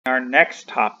Our next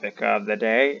topic of the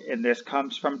day, and this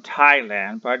comes from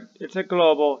Thailand, but it's a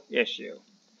global issue.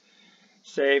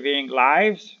 Saving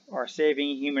lives or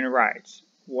saving human rights?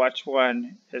 Which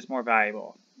one is more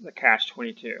valuable? The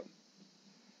catch-22.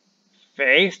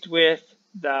 Faced with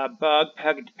the bug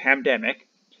pandemic,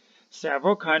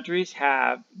 several countries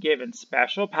have given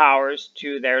special powers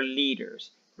to their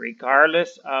leaders,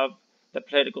 regardless of the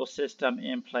political system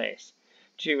in place,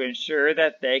 to ensure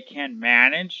that they can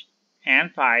manage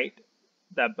and fight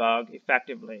the bug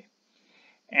effectively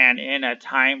and in a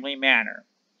timely manner.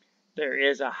 There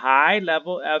is a high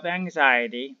level of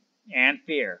anxiety and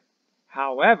fear,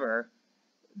 however,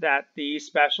 that these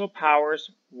special powers,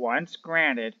 once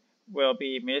granted, will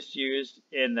be misused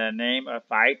in the name of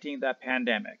fighting the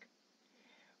pandemic.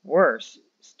 Worse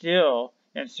still,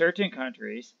 in certain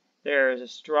countries, there is a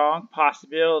strong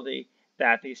possibility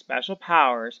that these special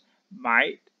powers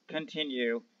might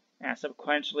continue and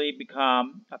subsequently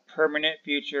become a permanent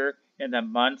feature in the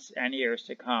months and years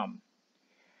to come.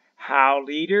 How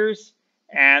leaders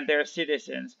and their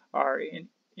citizens are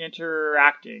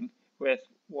interacting with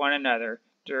one another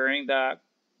during the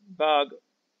bug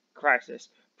crisis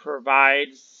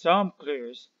provides some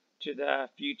clues to the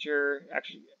future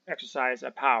exercise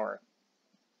of power.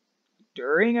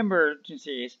 During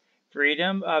emergencies,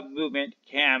 freedom of movement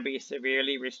can be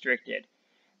severely restricted,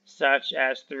 such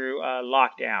as through a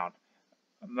lockdown.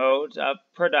 Modes of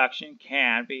production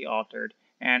can be altered,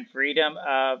 and freedom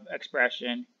of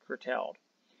expression curtailed.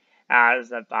 As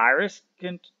the virus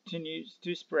continues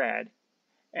to spread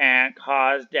and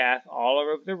cause death all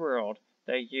over the world,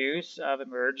 the use of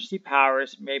emergency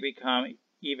powers may become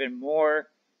even more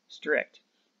strict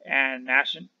and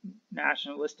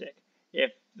nationalistic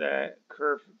if the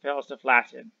curve fails to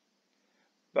flatten.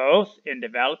 Both in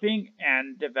developing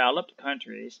and developed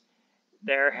countries,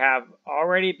 there have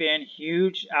already been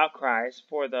huge outcries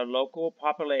for the local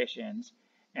populations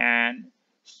and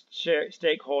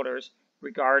stakeholders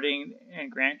regarding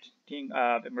and granting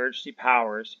of emergency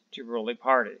powers to ruling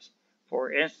parties.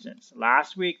 For instance,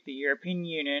 last week the European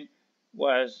Union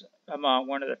was among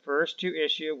one of the first to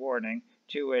issue a warning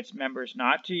to its members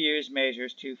not to use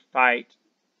measures to fight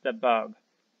the bug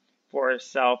for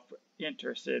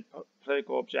self-interested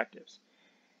political objectives.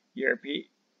 European,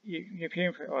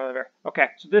 okay,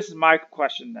 so this is my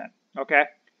question then. Okay,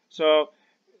 so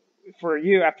for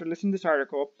you, after listening to this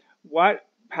article, what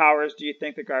powers do you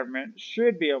think the government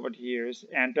should be able to use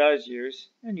and does use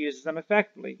and uses them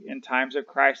effectively in times of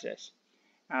crisis?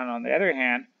 And on the other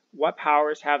hand, what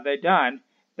powers have they done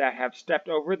that have stepped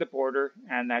over the border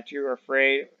and that you're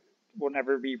afraid will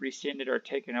never be rescinded or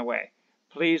taken away?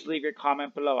 Please leave your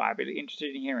comment below. I'd be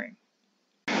interested in hearing.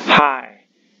 Hi.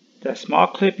 The small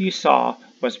clip you saw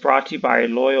was brought to you by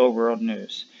Loyal World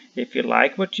News. If you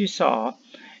like what you saw,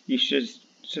 you should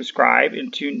subscribe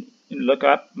and look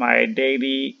up my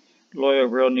daily Loyal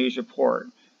World News report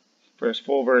for its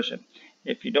full version.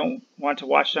 If you don't want to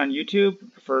watch it on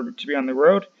YouTube, prefer to be on the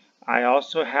road, I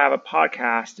also have a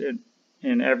podcast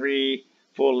in every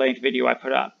full-length video I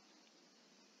put up.